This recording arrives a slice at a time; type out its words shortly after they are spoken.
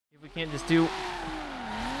can't just do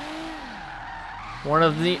one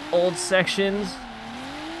of the old sections.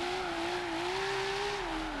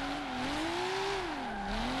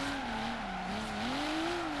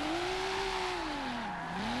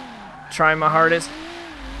 Trying my hardest.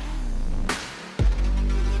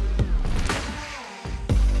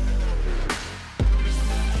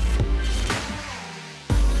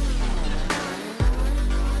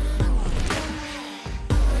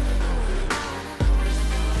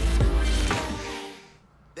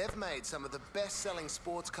 They've made some of the best-selling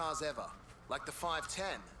sports cars ever, like the 510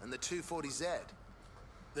 and the 240Z.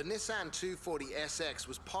 The Nissan 240SX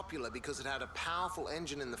was popular because it had a powerful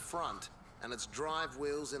engine in the front and its drive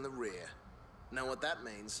wheels in the rear. Know what that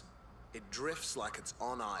means? It drifts like it's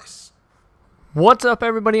on ice. What's up,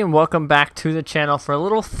 everybody, and welcome back to the channel for a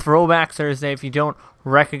little Throwback Thursday. If you don't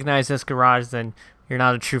recognize this garage, then you're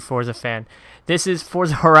not a true Forza fan. This is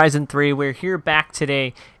Forza Horizon 3. We're here back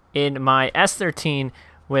today in my S13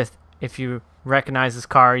 with, if you recognize this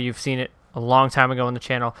car, you've seen it a long time ago on the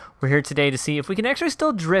channel. We're here today to see if we can actually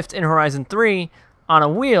still drift in Horizon 3 on a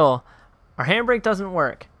wheel. Our handbrake doesn't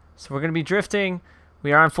work, so we're going to be drifting.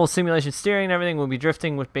 We are on full simulation steering and everything. We'll be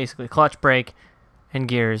drifting with basically clutch, brake, and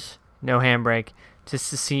gears. No handbrake. Just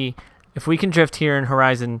to see if we can drift here in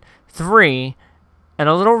Horizon 3. And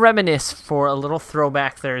a little reminisce for a little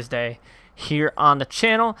Throwback Thursday here on the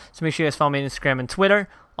channel. So make sure you guys follow me on Instagram and Twitter.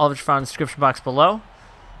 All of which are found in the description box below.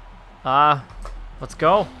 Let's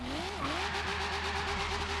go.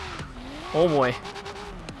 Oh boy.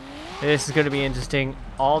 This is going to be interesting.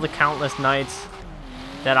 All the countless nights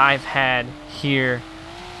that I've had here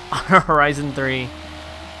on Horizon 3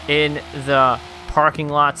 in the parking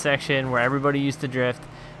lot section where everybody used to drift.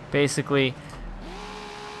 Basically,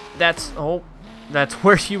 that's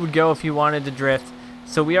where you would go if you wanted to drift.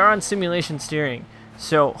 So we are on simulation steering.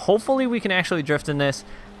 So hopefully we can actually drift in this.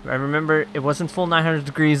 I remember it wasn't full 900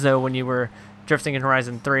 degrees though when you were drifting in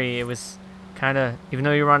Horizon 3. It was kind of, even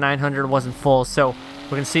though you were on 900, it wasn't full. So we're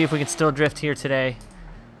going to see if we can still drift here today.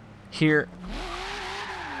 Here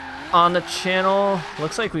on the channel.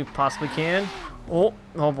 Looks like we possibly can. Oh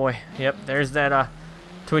boy. Yep, there's that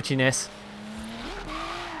twitchiness.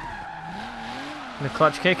 The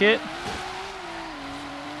clutch kick it.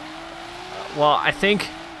 Well, I think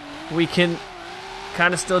we can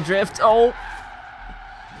kind of still drift. Oh!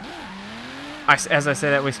 As I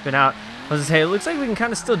say that, we spin out. I was just saying, it looks like we can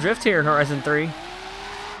kind of still drift here in Horizon 3.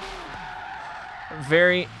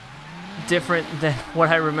 Very different than what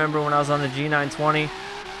I remember when I was on the G920.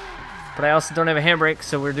 But I also don't have a handbrake,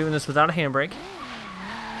 so we're doing this without a handbrake.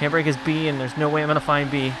 Handbrake is B, and there's no way I'm going to find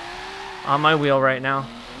B on my wheel right now.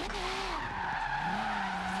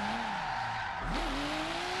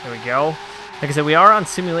 There we go. Like I said, we are on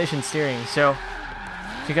simulation steering, so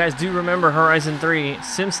if you guys do remember Horizon 3,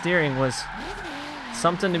 sim steering was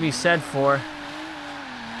something to be said for.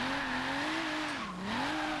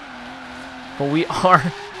 But we are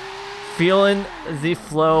feeling the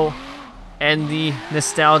flow and the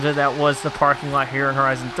nostalgia that was the parking lot here in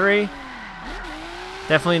Horizon 3.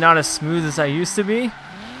 Definitely not as smooth as I used to be,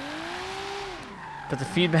 but the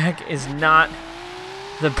feedback is not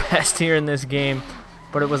the best here in this game.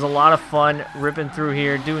 But it was a lot of fun ripping through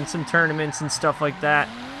here, doing some tournaments and stuff like that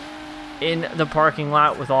in the parking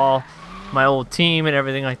lot with all my old team and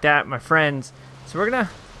everything like that, my friends. So we're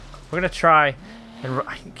gonna try, and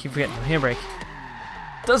I keep forgetting the handbrake.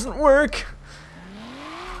 Doesn't work.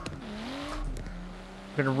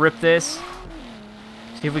 We're gonna rip this.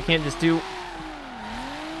 See if we can't just do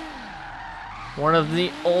one of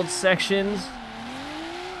the old sections.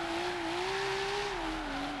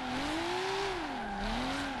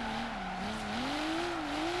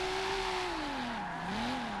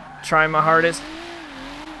 Trying my hardest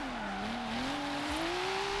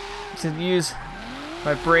to use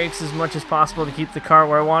my brakes as much as possible to keep the car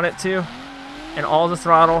where I want it to, and all the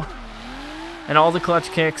throttle and all the clutch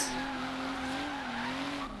kicks.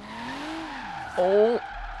 Oh,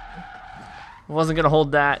 wasn't gonna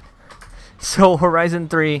hold that. So Horizon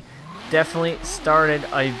 3 definitely started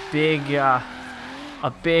a big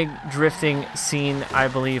drifting scene, I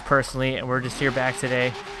believe personally, and we're just here back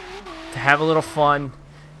today to have a little fun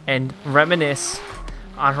and reminisce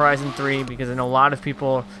on Horizon 3, because I know a lot of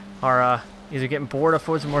people are either getting bored of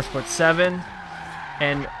Forza Motorsport 7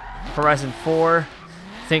 and Horizon 4,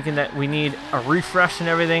 thinking that we need a refresh and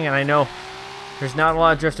everything, and I know there's not a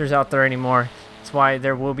lot of drifters out there anymore. That's why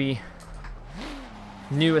there will be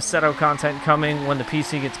new Assetto content coming when the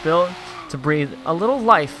PC gets built to breathe a little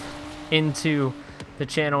life into the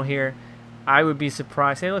channel here. I would be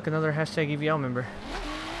surprised. Hey, look, another hashtag EVL member.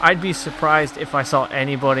 I'd be surprised if I saw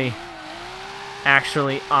anybody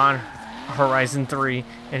actually on Horizon 3.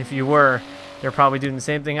 And if you were, they're probably doing the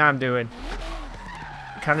same thing I'm doing.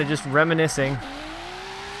 Kind of just reminiscing.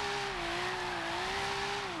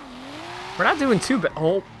 We're not doing too bad.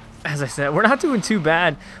 Oh, as I said, we're not doing too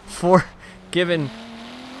bad for given,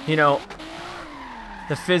 you know,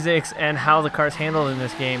 the physics and how the car's handled in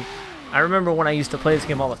this game. I remember when I used to play this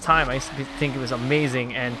game all the time, I used to think it was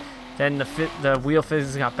amazing, and then the wheel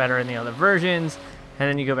physics got better in the other versions, and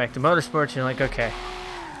then you go back to Motorsports, and you're like, okay,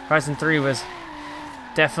 Horizon 3 was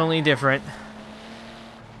definitely different,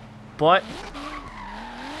 but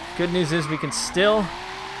good news is we can still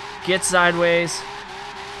get sideways.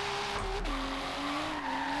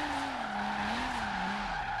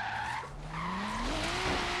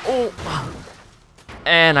 Oh,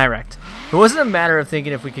 and I wrecked. It wasn't a matter of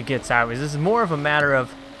thinking if we could get sideways. This is more of a matter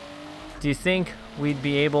of, do you think we'd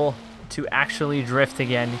be able to actually drift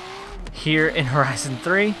again here in Horizon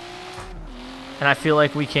 3? And I feel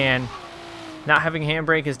like we can. Not having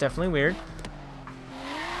handbrake is definitely weird,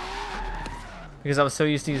 because I was so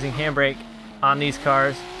used to using handbrake on these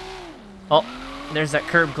cars. Oh, there's that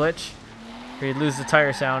curb glitch where you lose the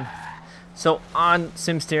tire sound. So on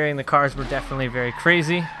sim steering, the cars were definitely very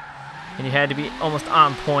crazy, and you had to be almost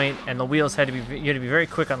on point, and the wheels had to be, you had to be very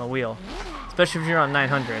quick on the wheel, especially if you're on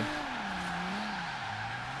 900.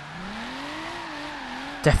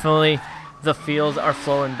 Definitely the fields are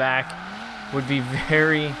flowing back. Would be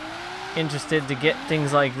very interested to get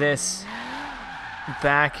things like this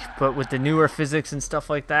back, but with the newer physics and stuff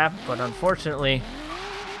like that. But unfortunately,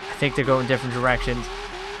 I think they're going different directions.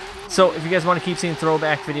 So if you guys want to keep seeing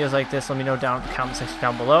throwback videos like this, let me know down in the comment section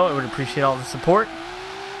down below. I would appreciate all the support.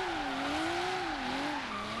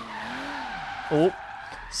 Oh,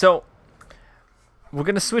 so we're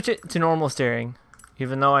going to switch it to normal steering,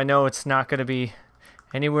 even though I know it's not going to be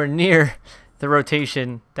anywhere near the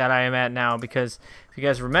rotation that I am at now, because if you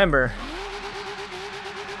guys remember,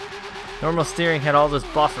 normal steering had all those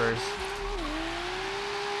buffers.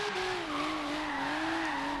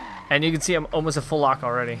 And you can see I'm almost a full lock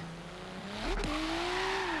already.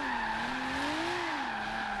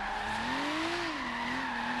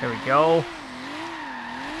 There we go.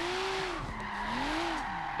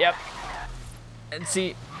 Yep. And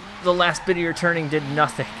see, the last bit of your turning did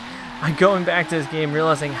nothing. I'm going back to this game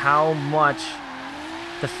realizing how much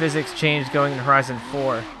the physics changed going into Horizon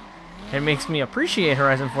 4. It makes me appreciate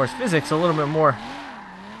Horizon 4's physics a little bit more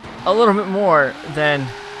than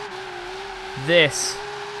this.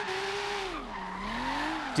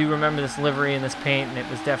 Do remember this livery and this paint, and it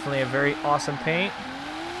was definitely a very awesome paint.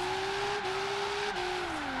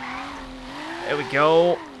 There we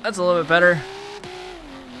go. That's a little bit better.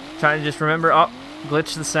 Trying to just remember. Oh,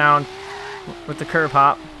 glitch the sound with the curb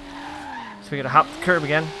hop. So we gotta hop the curb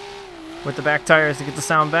again with the back tires to get the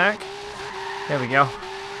sound back. There we go.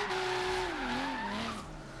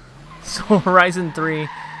 So Horizon 3,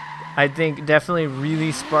 I think, definitely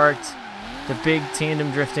really sparked the big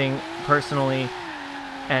tandem drifting personally,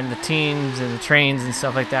 and the teams and the trains and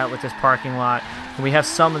stuff like that with this parking lot. And we have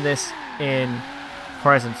some of this in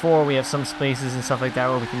Horizon 4. We have some spaces and stuff like that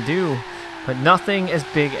where we can do, but nothing as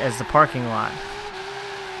big as the parking lot.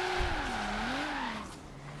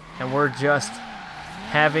 And we're just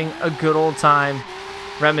having a good old time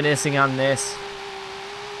reminiscing on this.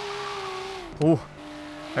 Ooh,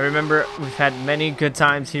 I remember we've had many good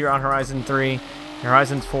times here on Horizon 3 and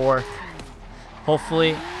Horizon 4.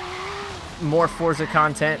 Hopefully more Forza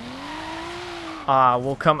content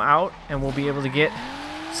will come out, and we'll be able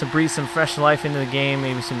to breathe some fresh life into the game,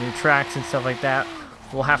 maybe some new tracks and stuff like that.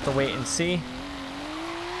 We'll have to wait and see.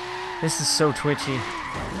 This is so twitchy.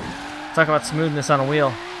 Talk about smoothness on a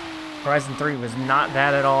wheel. Horizon 3 was not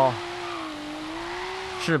that at all.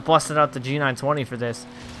 Should have busted out the G920 for this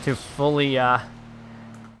to fully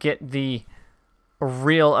get the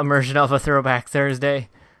real immersion of a Throwback Thursday.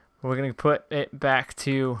 We're going to put it back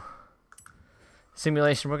to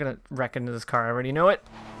simulation. We're going to wreck into this car. I already know it.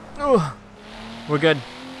 Ooh, we're good.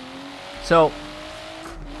 So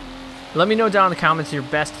let me know down in the comments your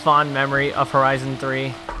best fond memory of Horizon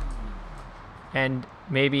 3. And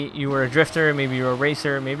maybe you were a drifter, maybe you were a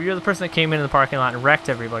racer, maybe you're the person that came into the parking lot and wrecked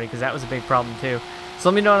everybody, because that was a big problem too. So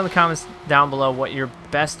let me know in the comments down below what your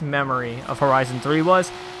best memory of Horizon 3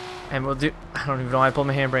 was. And we'll do, I don't even know why I pulled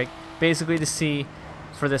my handbrake, basically to see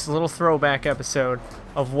for this little throwback episode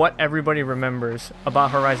of what everybody remembers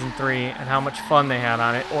about Horizon 3 and how much fun they had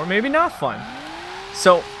on it, or maybe not fun.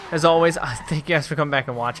 So, as always, thank you guys for coming back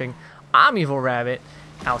and watching. I'm EvlRabbit.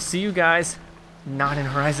 I'll see you guys, not in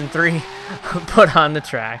Horizon 3, but on the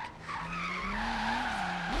track.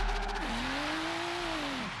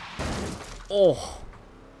 Oh.